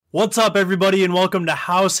What's up, everybody, and welcome to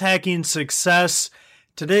House Hacking Success.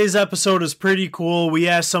 Today's episode is pretty cool. We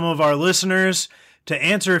asked some of our listeners to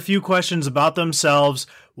answer a few questions about themselves,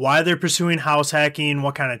 why they're pursuing house hacking,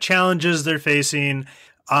 what kind of challenges they're facing.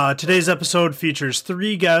 Today's episode features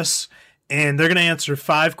 3 guests, and they're going to answer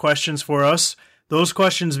 5 questions for us. Those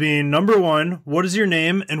questions being, number 1, what is your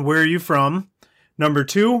name and where are you from? Number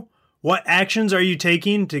 2, what actions are you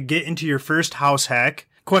taking to get into your first house hack?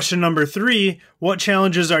 Question number 3, what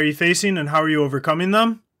challenges are you facing and how are you overcoming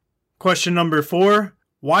them? Question number 4,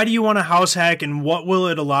 why do you want a house hack and what will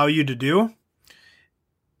it allow you to do?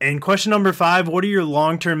 And question number 5, what are your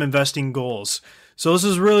long-term investing goals? So this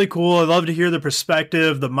is really cool. I love to hear the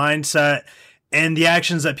perspective, the mindset, and the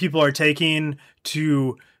actions that people are taking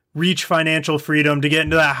to reach financial freedom, to get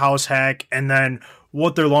into that house hack, and then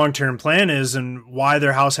what their long-term plan is and why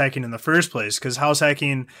they're house hacking in the first place. Because house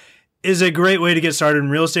hacking is a great way to get started in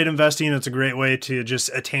real estate investing. It's a great way to just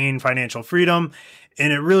attain financial freedom,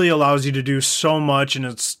 and it really allows you to do so much, and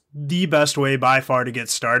it's the best way by far to get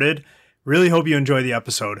started. Really hope you enjoy the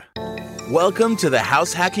episode. Welcome to the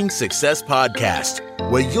House Hacking Success Podcast,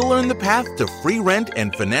 where you'll learn the path to free rent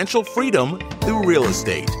and financial freedom through real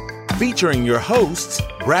estate. Featuring your hosts,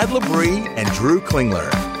 Brad Labrie and Drew Klingler.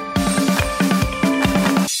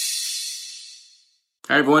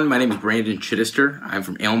 Hi everyone, my name is Brandon Chittister. I'm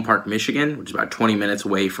from Allen Park, Michigan, which is about 20 minutes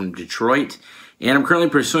away from Detroit. And I'm currently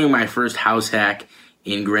pursuing my first house hack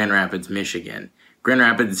in Grand Rapids, Michigan. Grand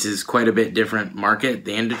Rapids is quite a bit different market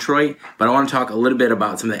than Detroit, but I want to talk a little bit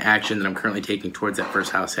about some of the action that I'm currently taking towards that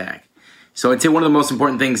first house hack. So I'd say one of the most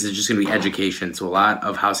important things is just going to be education. So a lot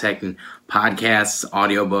of house hacking podcasts,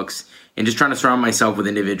 audiobooks, and just trying to surround myself with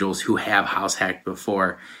individuals who have house hacked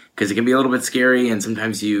before, because it can be a little bit scary and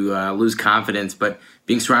sometimes you lose confidence, but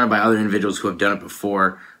being surrounded by other individuals who have done it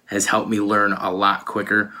before has helped me learn a lot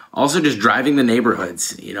quicker. Also, just driving the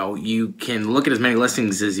neighborhoods. You know, you can look at as many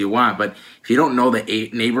listings as you want, but if you don't know the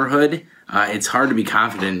neighborhood, it's hard to be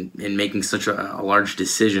confident in making such a large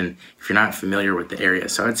decision if you're not familiar with the area.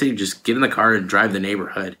 So I'd say just get in the car and drive the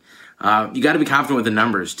neighborhood. You got to be confident with the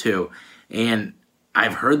numbers too. And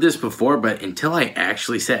I've heard this before, but until I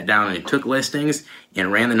actually sat down and took listings and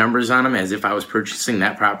ran the numbers on them as if I was purchasing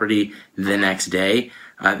that property the next day,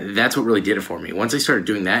 that's what really did it for me. Once I started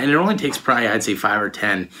doing that, and it only takes probably, I'd say 5 or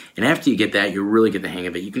 10, and after you get that, you really get the hang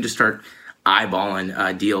of it. You can just start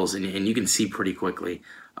eyeballing deals, and you can see pretty quickly.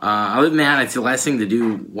 Other than that, I'd say the last thing to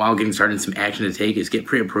do while getting started and some action to take is get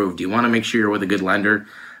pre-approved. You want to make sure you're with a good lender.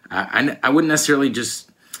 I wouldn't necessarily just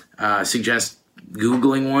suggest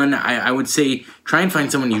Googling one. I would say try and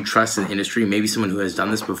find someone you trust in the industry, maybe someone who has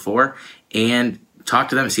done this before, and talk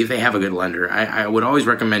to them and see if they have a good lender. I would always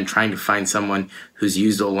recommend trying to find someone who's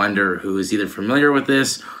used a lender who is either familiar with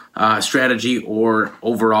this strategy or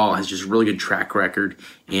overall has just a really good track record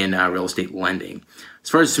in real estate lending. As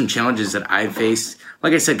far as some challenges that I've faced,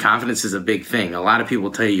 like I said, confidence is a big thing. A lot of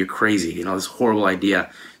people tell you you're crazy, this horrible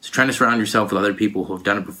idea. So trying to surround yourself with other people who have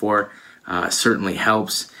done it before certainly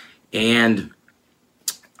helps. And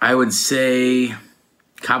I would say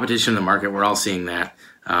competition in the market, we're all seeing that.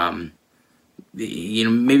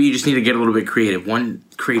 Maybe you just need to get a little bit creative. One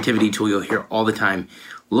creativity tool you'll hear all the time,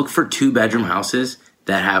 look for 2-bedroom houses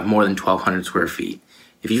that have more than 1,200 square feet.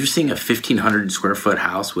 If you're seeing a 1,500 square foot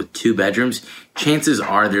house with 2 bedrooms, chances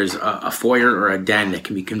are there's a foyer or a den that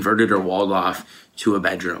can be converted or walled off to a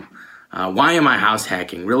bedroom. Why am I house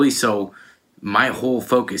hacking? Really, so my whole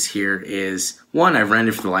focus here is, one, I've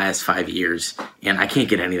rented for the last 5 years, and I can't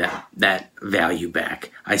get any of that value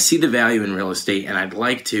back. I see the value in real estate, and I'd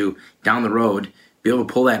like to, down the road, be able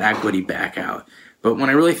to pull that equity back out. But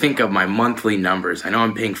when I really think of my monthly numbers, I know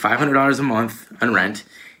I'm paying $500 a month on rent,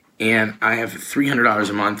 and I have $300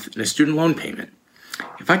 a month in a student loan payment.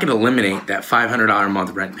 If I could eliminate that $500 a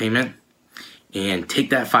month rent payment and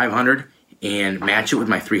take that $500 and match it with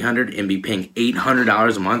my $300 and be paying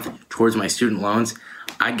 $800 a month towards my student loans,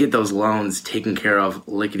 I'd get those loans taken care of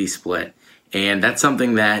lickety split. And that's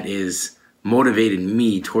something that is motivated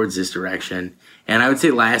me towards this direction. And I would say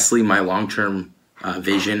lastly, my long-term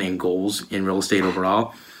vision and goals in real estate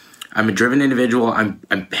overall. I'm a driven individual.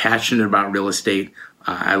 I'm passionate about real estate.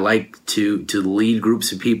 I like to lead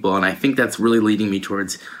groups of people, and I think that's really leading me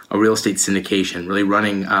towards a real estate syndication, really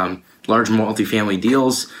running large multifamily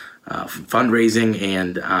deals, fundraising,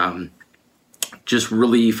 and just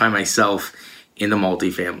really find myself in the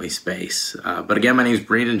multifamily space. But again, my name is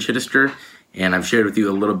Brandon Chittister, and I've shared with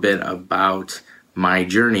you a little bit about my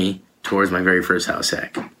journey towards my very first house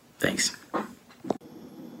hack. Thanks.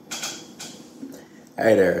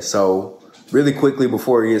 Hey there. So really quickly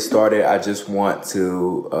before we get started, I just want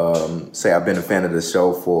to say I've been a fan of the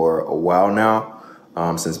show for a while now.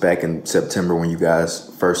 since back in September when you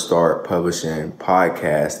guys first start publishing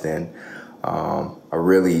podcasts. And I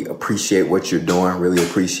really appreciate what you're doing, really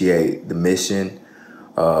appreciate the mission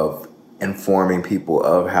of informing people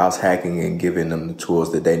of house hacking and giving them the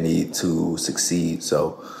tools that they need to succeed.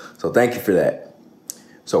 So thank you for that.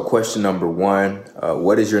 So question number one,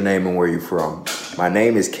 what is your name and where are you from? My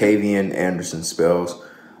name is Kavian Anderson Spells.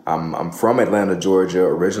 I'm from Atlanta, Georgia,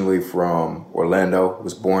 originally from Orlando,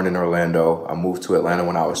 was born in Orlando. I moved to Atlanta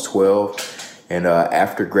when I was 12. And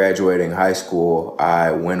after graduating high school,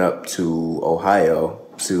 I went up to Ohio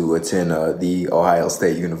to attend the Ohio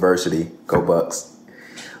State University, go Bucks,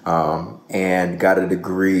 and got a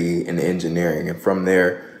degree in engineering. And from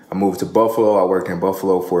there, I moved to Buffalo. I worked in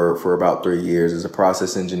Buffalo for about 3 years as a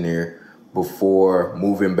process engineer before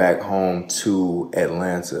moving back home to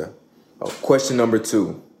Atlanta. Question number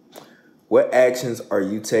two. What actions are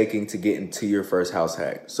you taking to get into your first house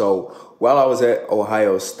hack? So while I was at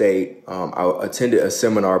Ohio State, I attended a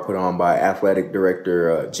seminar put on by athletic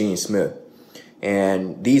director Gene Smith.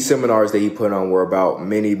 And these seminars that he put on were about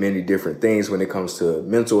many, many different things when it comes to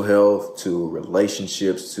mental health, to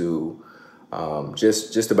relationships, to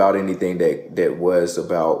just about anything that was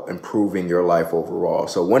about improving your life overall.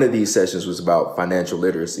 So one of these sessions was about financial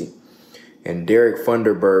literacy. And Derek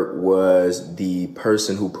Funderburk was the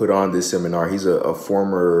person who put on this seminar. He's a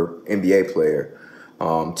former NBA player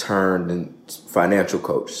turned financial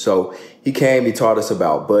coach. So he came, he taught us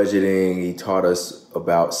about budgeting, he taught us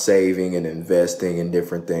about saving and investing and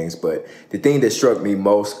different things. But the thing that struck me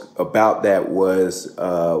most about that was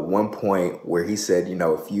one point where he said,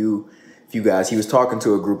 if you guys, he was talking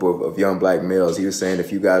to a group of young black males. He was saying,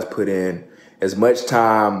 if you guys put in as much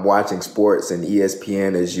time watching sports and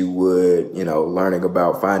ESPN as you would, learning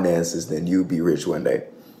about finances, then you'd be rich one day.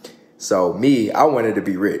 So me, I wanted to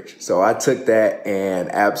be rich. So I took that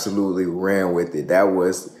and absolutely ran with it. That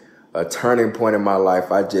was a turning point in my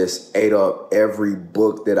life. I just ate up every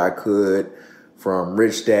book that I could, from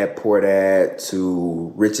Rich Dad, Poor Dad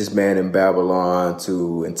to Richest Man in Babylon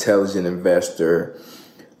to Intelligent Investor.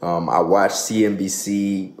 I watched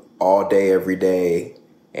CNBC all day, every day.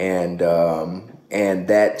 And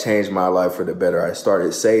that changed my life for the better. I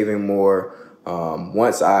started saving more.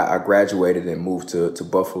 Once I graduated and moved to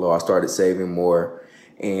Buffalo, I started saving more.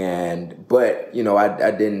 But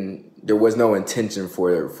there was no intention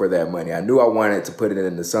for that money. I knew I wanted to put it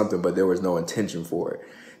into something, but there was no intention for it.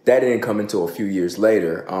 That didn't come until a few years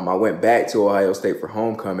later. I went back to Ohio State for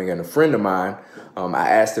homecoming, and a friend of mine, I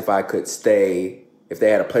asked if I could stay, if they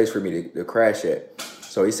had a place for me to crash at.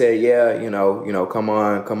 So he said, yeah, come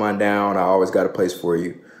on down. I always got a place for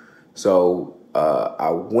you. So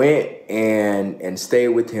I went and stayed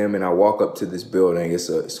with him, and I walk up to this building. It's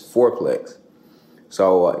a fourplex.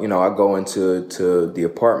 So, I go into the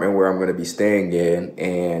apartment where I'm going to be staying in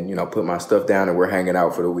and, put my stuff down, and we're hanging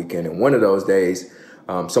out for the weekend. And one of those days,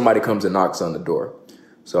 somebody comes and knocks on the door.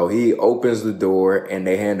 So he opens the door and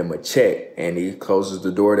they hand him a check, and he closes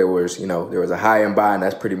the door. There was a high and by, and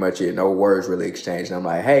that's pretty much it. No words really exchanged. And I'm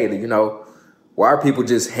like, hey, why are people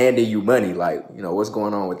just handing you money? Like, what's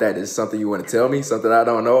going on with that? Is this something you want to tell me? Something I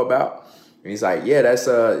don't know about? And he's like, yeah, that's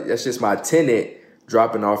just my tenant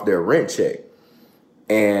dropping off their rent check.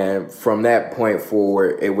 And from that point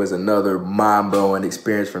forward, it was another mind-blowing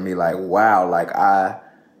experience for me. Like, wow,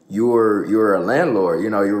 you're a landlord.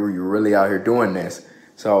 You're really out here doing this.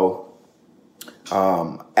 So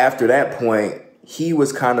after that point, he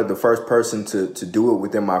was kind of the first person to do it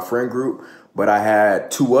within my friend group. But I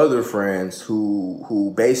had two other friends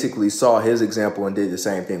who basically saw his example and did the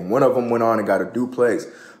same thing. One of them went on and got a duplex.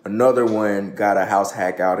 Another one got a house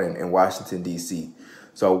hack out in Washington, D.C.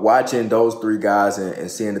 So watching those three guys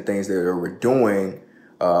and seeing the things that they were doing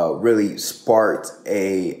really sparked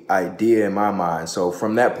a idea in my mind. So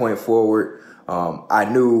from that point forward, I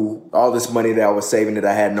knew all this money that I was saving that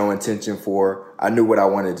I had no intention for, I knew what I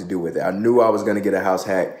wanted to do with it. I knew I was going to get a house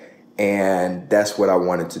hack, and that's what I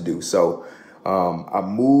wanted to do. So I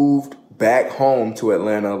moved back home to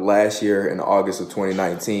Atlanta last year in August of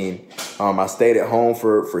 2019. I stayed at home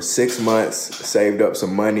for 6 months, saved up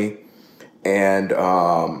some money, and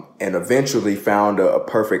eventually found a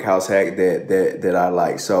perfect house hack that I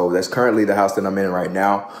like. So that's currently the house that I'm in right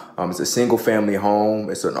now. It's a single family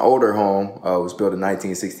home. It's an older home. It was built in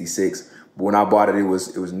 1966. But when I bought it, it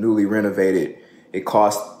was newly renovated. It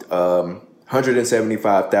cost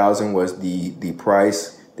 $175,000 was the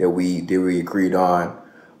price that we agreed on.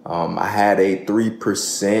 I had a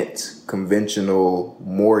 3% conventional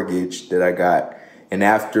mortgage that I got. And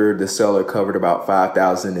after the seller covered about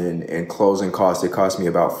 $5,000 in closing costs, it cost me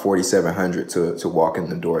about $4,700 to walk in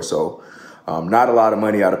the door. So Not a lot of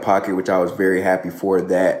money out of pocket, which I was very happy for.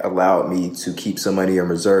 That allowed me to keep some money in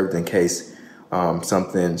reserve in case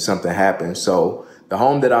something happened. So the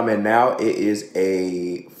home that I'm in now, it is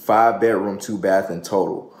a 5-bedroom, 2-bath in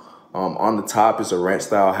total. On the top is a rent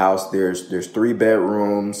style house. There's 3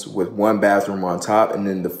 bedrooms with 1 bathroom on top, and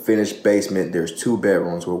then the finished basement, there's 2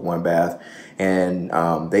 bedrooms with 1 bath. And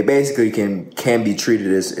they basically can be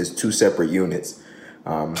treated as 2 separate units.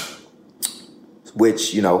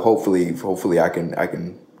 Which, hopefully I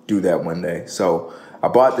can do that one day. So I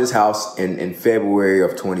bought this house in February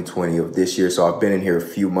of 2020 of this year. So I've been in here a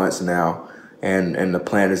few months now, and the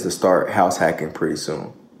plan is to start house hacking pretty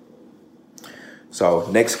soon.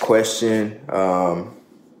 So next question,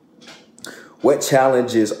 what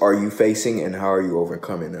challenges are you facing and how are you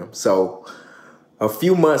overcoming them? So a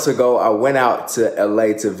few months ago, I went out to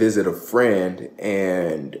LA to visit a friend,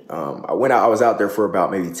 and I was out there for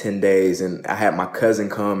about maybe 10 days, and I had my cousin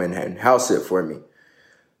come and house sit for me.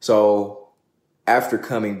 So after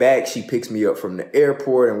coming back, she picks me up from the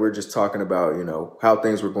airport, and we're just talking about, how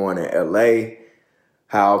things were going in LA,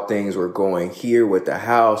 how things were going here with the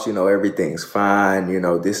house, everything's fine,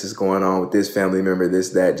 this is going on with this family member, this,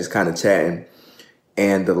 that, just kind of chatting.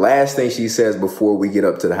 And the last thing she says before we get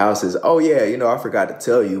up to the house is, oh yeah, I forgot to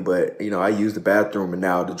tell you, but I used the bathroom and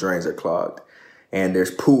now the drains are clogged. And there's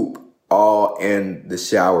poop all in the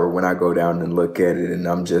shower when I go down and look at it. And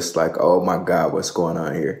I'm just like, oh my God, what's going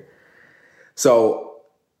on here? So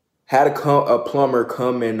had a plumber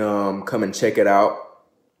come and check it out.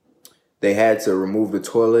 They had to remove the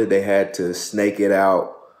toilet. They had to snake it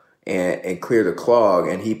out and clear the clog.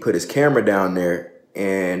 And he put his camera down there.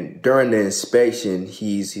 And during the inspection,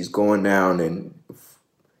 he's going down and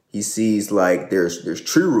he sees like there's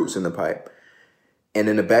tree roots in the pipe. And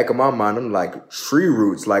in the back of my mind, I'm like, tree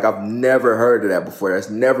roots? Like, I've never heard of that before. That's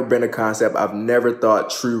never been a concept. I've never thought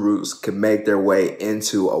tree roots could make their way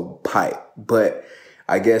into a pipe. But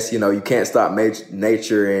I guess, you can't stop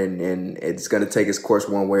nature and it's going to take its course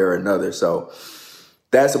one way or another. So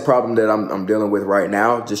that's a problem that I'm dealing with right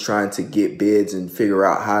now, just trying to get bids and figure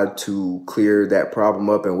out how to clear that problem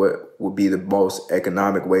up and what would be the most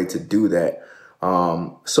economic way to do that.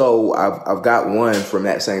 So I've got one from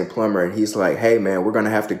that same plumber, and he's like, hey man, we're going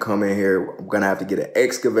to have to come in here. We're going to have to get an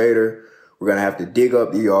excavator. We're going to have to dig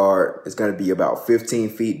up the yard. It's going to be about 15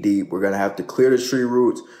 feet deep. We're going to have to clear the tree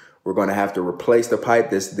roots. We're going to have to replace the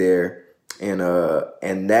pipe that's there.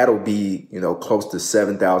 And that'll be, close to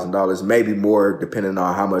 $7,000, maybe more, depending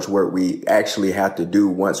on how much work we actually have to do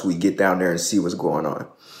once we get down there and see what's going on.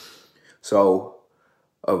 So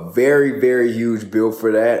a very, very huge bill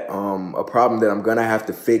for that. A problem that I'm going to have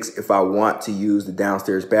to fix if I want to use the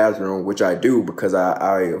downstairs bathroom, which I do because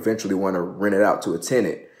I eventually want to rent it out to a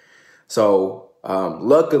tenant. So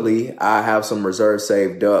luckily, I have some reserves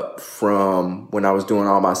saved up from when I was doing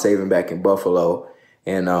all my saving back in Buffalo.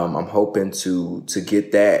 And I'm hoping to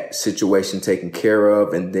get that situation taken care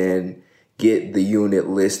of and then get the unit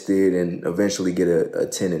listed and eventually get a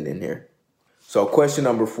tenant in here. So question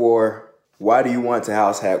number 4, why do you want to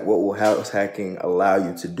house hack? What will house hacking allow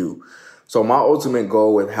you to do? So my ultimate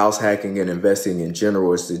goal with house hacking and investing in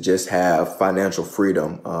general is to just have financial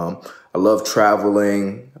freedom. I love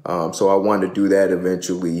traveling, so I want to do that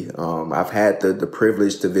eventually. I've had the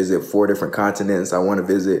privilege to visit 4 different continents. I want to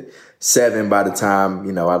visit 7 by the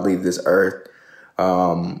time, I leave this earth.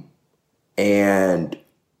 And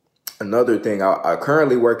another thing, I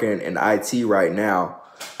currently work in IT right now.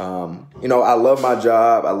 I love my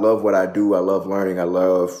job. I love what I do. I love learning. I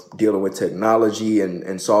love dealing with technology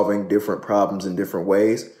and solving different problems in different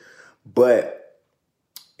ways. But,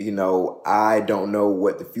 I don't know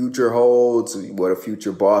what the future holds, what a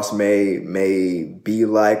future boss may be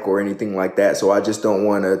like or anything like that. So I just don't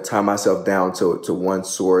want to tie myself down to one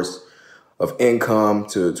source of income,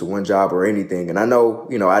 to one job or anything. And I know,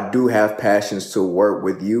 I do have passions to work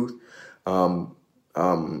with youth.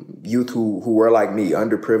 Youth who were like me,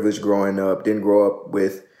 underprivileged growing up, didn't grow up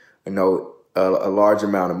with, a large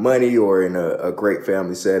amount of money or in a great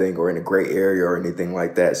family setting or in a great area or anything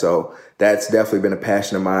like that. So that's definitely been a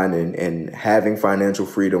passion of mine, and having financial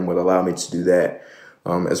freedom will allow me to do that,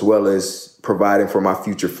 as well as providing for my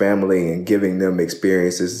future family and giving them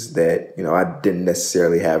experiences that, I didn't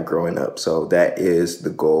necessarily have growing up. So that is the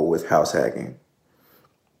goal with house hacking.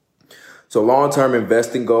 So long-term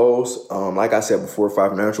investing goals, like I said before,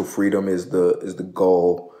 financial freedom is the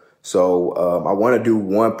goal. So I want to do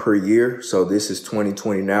 1 per year. So this is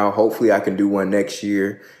 2020 now. Hopefully I can do 1 next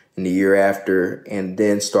year and the year after, and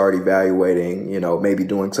then start evaluating, maybe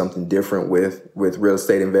doing something different with real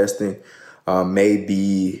estate investing.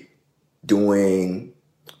 Maybe doing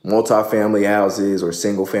multifamily houses or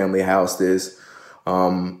single family houses,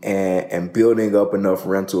 and building up enough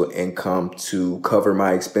rental income to cover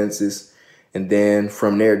my expenses. And then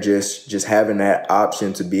from there, just having that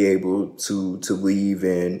option to be able to leave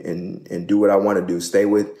and do what I want to do, stay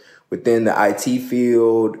within the IT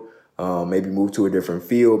field, maybe move to a different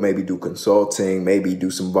field, maybe do consulting, maybe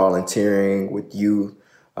do some volunteering with youth.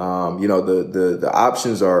 The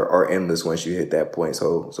options are endless once you hit that point.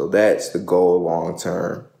 So that's the goal long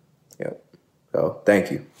term. Yep. So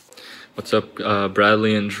thank you. What's up,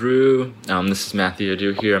 Bradley and Drew? This is Matthew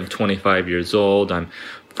Adu here. I'm 25 years old. I'm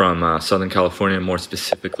from Southern California, more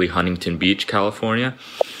specifically Huntington Beach, California.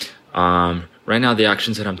 Right now, the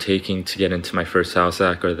actions that I'm taking to get into my first house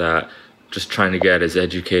hack are that just trying to get as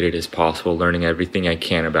educated as possible, learning everything I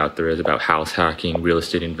can about house hacking, real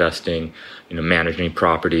estate investing, managing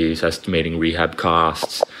properties, estimating rehab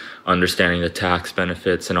costs, understanding the tax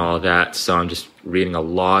benefits and all of that. So I'm just reading a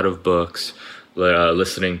lot of books,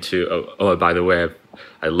 listening to, by the way,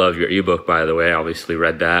 I love your ebook, by the way, I obviously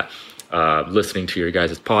read that. Listening to your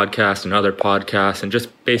guys' podcast and other podcasts, and just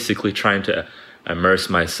basically trying to immerse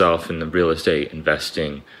myself in the real estate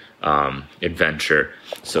investing adventure,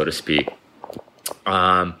 so to speak.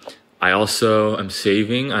 I also am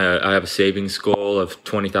saving. I have a savings goal of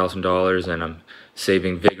 $20,000, and I'm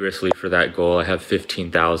saving vigorously for that goal. I have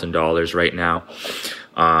 $15,000 right now.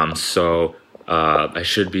 So I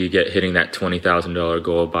should be hitting that $20,000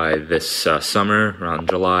 goal by this summer, around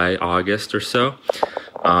July, August or so.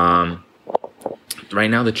 Right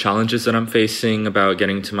now, the challenges that I'm facing about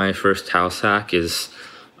getting to my first house hack is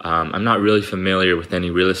I'm not really familiar with any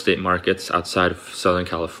real estate markets outside of Southern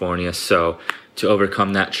California. So to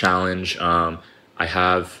overcome that challenge, I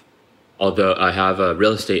have a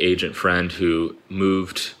real estate agent friend who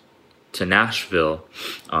moved to Nashville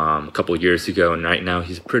a couple of years ago, and right now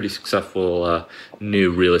he's a pretty successful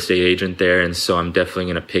new real estate agent there. And so I'm definitely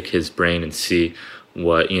going to pick his brain and see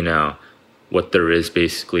what there is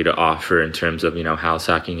basically to offer in terms of, house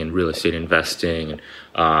hacking and real estate investing.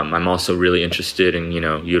 I'm also really interested in,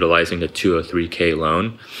 utilizing the 203K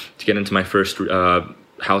loan to get into my first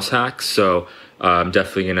house hack. So I'm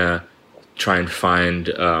definitely going to try and find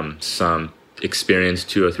some experienced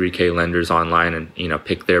 203K lenders online and,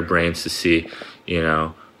 pick their brains to see,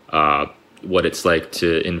 what it's like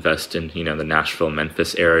to invest in, the Nashville,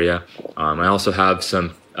 Memphis area. I also have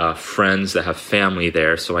some friends that have family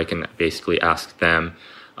there, so I can basically ask them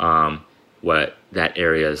what that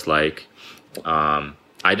area is like.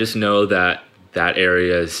 I just know that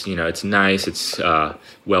area is, it's nice, it's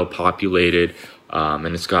well populated, and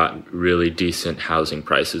it's got really decent housing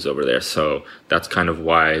prices over there. So that's kind of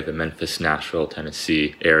why the Memphis, Nashville,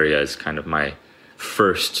 Tennessee area is kind of my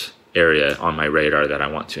first area on my radar that I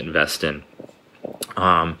want to invest in.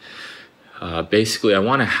 Basically, I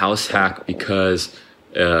want a house hack because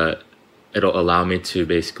it'll allow me to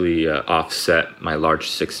basically offset my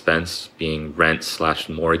largest expense, being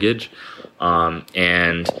rent/mortgage.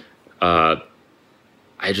 And I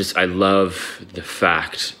love the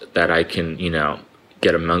fact that I can,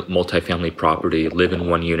 get a multifamily property, live in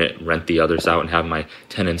one unit, rent the others out, and have my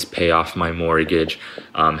tenants pay off my mortgage,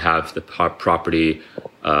 have the property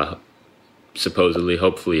supposedly,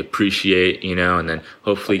 hopefully appreciate, and then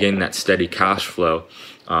hopefully getting that steady cash flow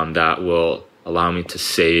that will allow me to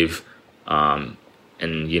save and,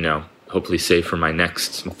 hopefully save for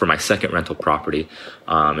my second rental property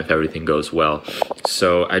if everything goes well.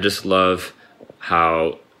 So I just love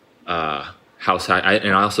how house hack,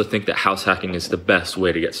 and I also think that house hacking is the best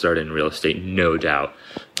way to get started in real estate, no doubt.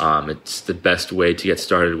 It's the best way to get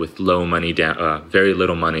started with low money down, very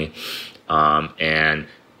little money, and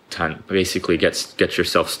basically get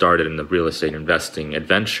yourself started in the real estate investing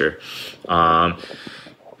adventure.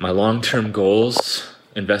 My long-term goals,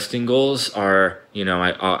 investing goals are,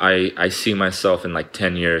 I see myself in like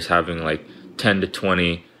 10 years having like 10 to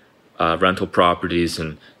 20 rental properties,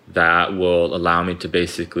 and that will allow me to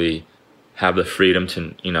basically have the freedom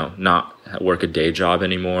to, not work a day job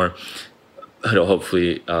anymore. It'll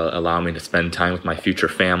hopefully allow me to spend time with my future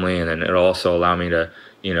family, and then it'll also allow me to,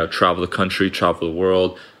 travel the country, travel the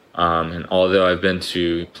world. And although I've been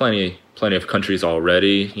to plenty of countries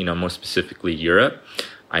already, more specifically Europe,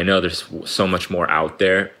 I know there's so much more out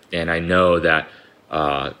there, and I know that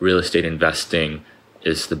real estate investing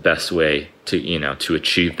is the best way to, to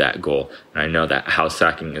achieve that goal. And I know that house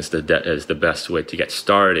hacking is the best way to get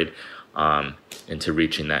started into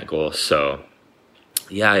reaching that goal. So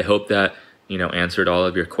yeah, I hope that, answered all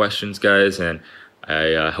of your questions, guys, and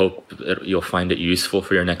I hope that you'll find it useful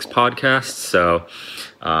for your next podcast. So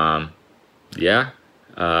have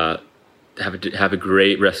a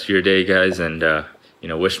great rest of your day, guys, and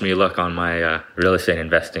wish me luck on my real estate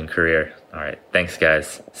investing career. All right. Thanks,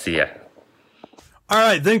 guys. See ya. All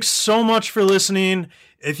right. Thanks so much for listening.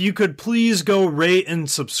 If you could please go rate and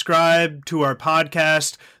subscribe to our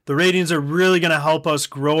podcast. The ratings are really going to help us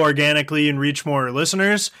grow organically and reach more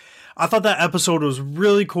listeners. I thought that episode was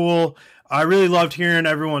really cool. I really loved hearing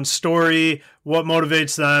everyone's story, what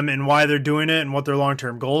motivates them and why they're doing it and what their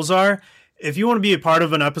long-term goals are. If you want to be a part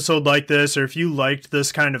of an episode like this, or if you liked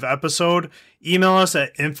this kind of episode, email us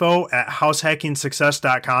at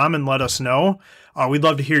info@househackingsuccess.com and let us know. We'd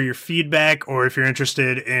love to hear your feedback, or if you're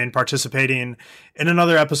interested in participating in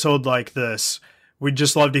another episode like this. We'd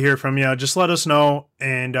just love to hear from you. Just let us know,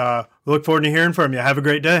 and we look forward to hearing from you. Have a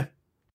great day.